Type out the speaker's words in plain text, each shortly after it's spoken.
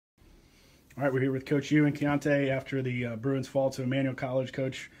All right, we're here with Coach Uwarow and Quiyante after the Bruins fall to Emmanuel College.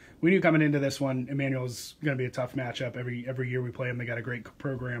 Coach, we knew coming into this one, Emmanuel's going to be a tough matchup. Every year we play them, they got a great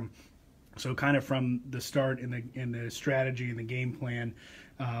program. So, kind of from the start in the strategy and the game plan,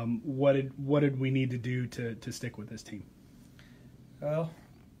 what did we need to do to stick with this team? Well,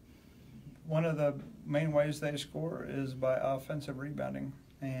 one of the main ways they score is by offensive rebounding,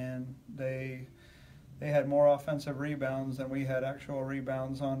 and they had more offensive rebounds than we had actual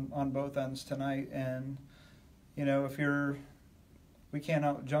rebounds on both ends tonight. And we can't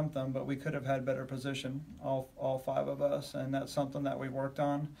out jump them, but we could have had better position, all five of us, and that's something that we worked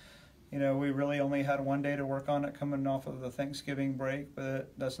on. We really only had one day to work on it coming off of the Thanksgiving break,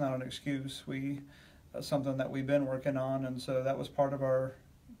 but that's not an excuse. That's something that we've been working on, and so that was part of our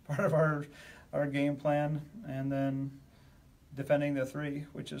game plan. And then defending the three,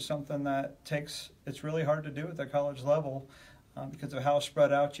 which is something that it's really hard to do at the college level because of how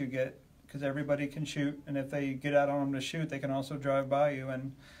spread out you get, because everybody can shoot, and if they get out on them to shoot, they can also drive by you,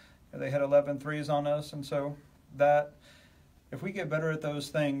 and they had 11 threes on us. And so that if we get better at those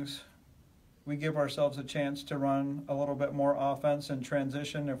things, we give ourselves a chance to run a little bit more offense and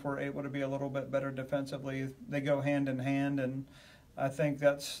transition. If we're able to be a little bit better defensively, they go hand in hand, and I think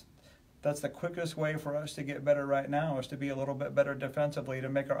that's the quickest way for us to get better right now, is to be a little bit better defensively, to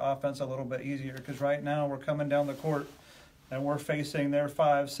make our offense a little bit easier. Because right now we're coming down the court and we're facing their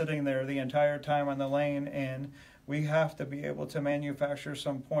five sitting there the entire time on the lane, and we have to be able to manufacture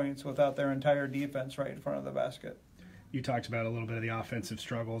some points without their entire defense right in front of the basket. You talked about a little bit of the offensive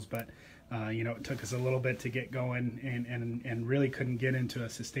struggles, but it took us a little bit to get going and really couldn't get into a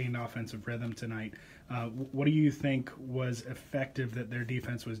sustained offensive rhythm tonight. What do you think was effective that their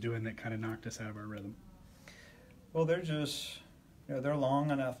defense was doing that kind of knocked us out of our rhythm? Well, they're just, they're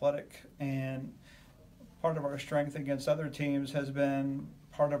long and athletic, and part of our strength against other teams has been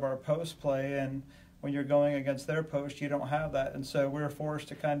part of our post play, and when you're going against their post, you don't have that, and so we're forced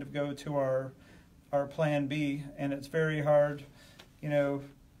to kind of go to our plan B, and it's very hard.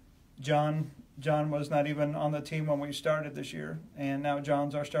 John was not even on the team when we started this year, and now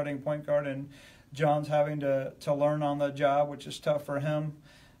John's our starting point guard, and John's having to learn on the job, which is tough for him.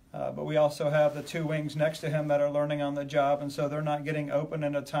 But we also have the two wings next to him that are learning on the job, and so they're not getting open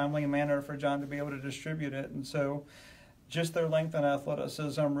in a timely manner for John to be able to distribute it. And so just their length and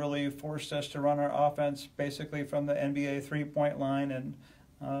athleticism really forced us to run our offense basically from the NBA three-point line,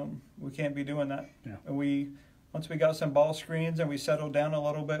 and we can't be doing that. Yeah. And once we got some ball screens and we settled down a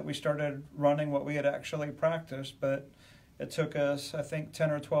little bit, we started running what we had actually practiced, but it took us, I think,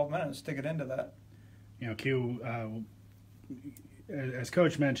 10 or 12 minutes to get into that. Q, as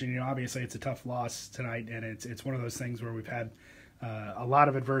Coach mentioned, obviously it's a tough loss tonight, and it's one of those things where we've had a lot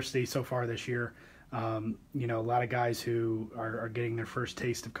of adversity so far this year. A lot of guys who are getting their first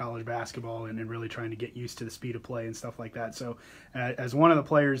taste of college basketball and really trying to get used to the speed of play and stuff like that. So as one of the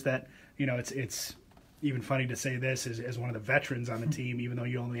players that, it's even funny to say this as one of the veterans on the team, even though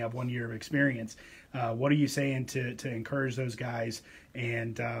you only have 1 year of experience, what are you saying to encourage those guys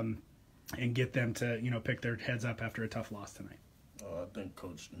and get them to, pick their heads up after a tough loss tonight? I think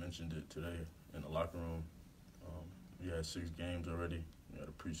Coach mentioned it today in the locker room. We had 6 games already. We had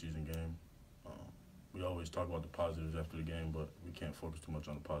a preseason game. We always talk about the positives after the game, but we can't focus too much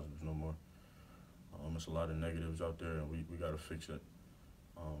on the positives no more. It's a lot of negatives out there, and we got to fix it.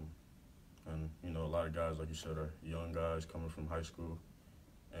 And a lot of guys, like you said, are young guys coming from high school,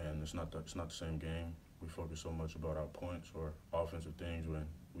 and it's not the same game. We focus so much about our points or offensive things when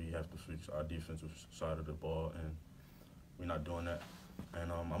we have to fix our defensive side of the ball, and we're not doing that.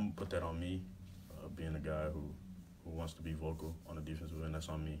 And I'm gonna put that on me, being a guy who wants to be vocal on the defensive end. That's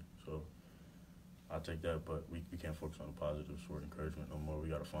on me. So I'll take that, but we can't focus on the positives for encouragement no more. We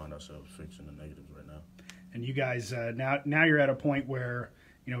got to find ourselves fixing the negatives right now. And you guys, now you're at a point where,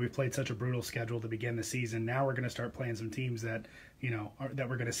 we've played such a brutal schedule to begin the season. Now we're going to start playing some teams that, that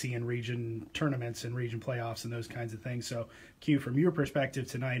we're going to see in region tournaments and region playoffs and those kinds of things. So, Q, from your perspective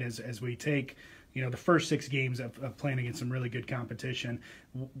tonight, as we take, the first 6 games of playing against some really good competition,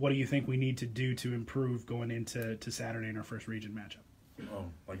 what do you think we need to do to improve going into Saturday in our first region matchup?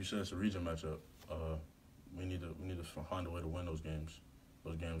 Like you said, it's a region matchup. We need to find a way to win those games.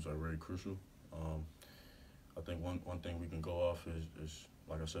 Those games are very crucial. I think one thing we can go off is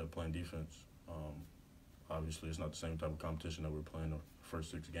like I said, playing defense. Obviously, it's not the same type of competition that we're playing the first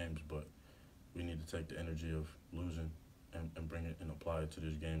 6 games, but we need to take the energy of losing and bring it and apply it to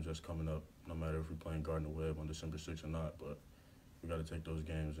these games that's coming up, no matter if we're playing Gardner Webb on December 6th or not. But we got to take those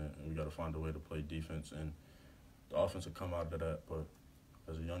games, and we got to find a way to play defense, and the offense will come out of that. But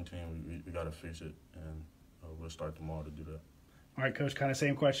as a young team, we got to fix it, and we'll start tomorrow to do that. All right, Coach, kind of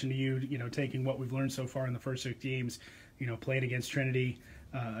same question to you, taking what we've learned so far in the first 6 games, playing against Trinity,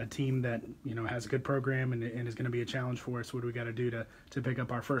 a team that, has a good program and is going to be a challenge for us. What do we got to do to pick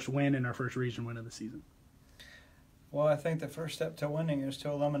up our first win and our first region win of the season? Well, I think the first step to winning is to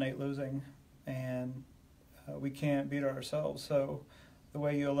eliminate losing, and we can't beat ourselves. So the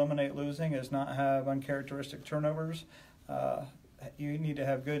way you eliminate losing is not have uncharacteristic turnovers. You need to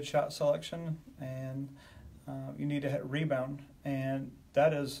have good shot selection, and you need to rebound. And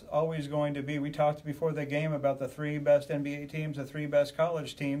that is always going to be, we talked before the game about the 3 best NBA teams, the 3 best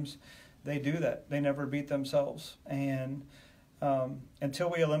college teams. They do that. They never beat themselves. And until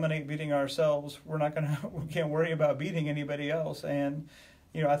we eliminate beating ourselves, we can't worry about beating anybody else. And,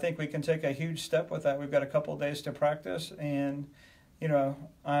 I think we can take a huge step with that. We've got a couple of days to practice, and,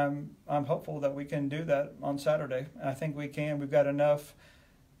 I'm hopeful that we can do that on Saturday. I think we can. We've got enough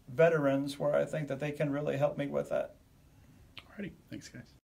veterans where I think that they can really help me with that. Alrighty. Thanks, guys.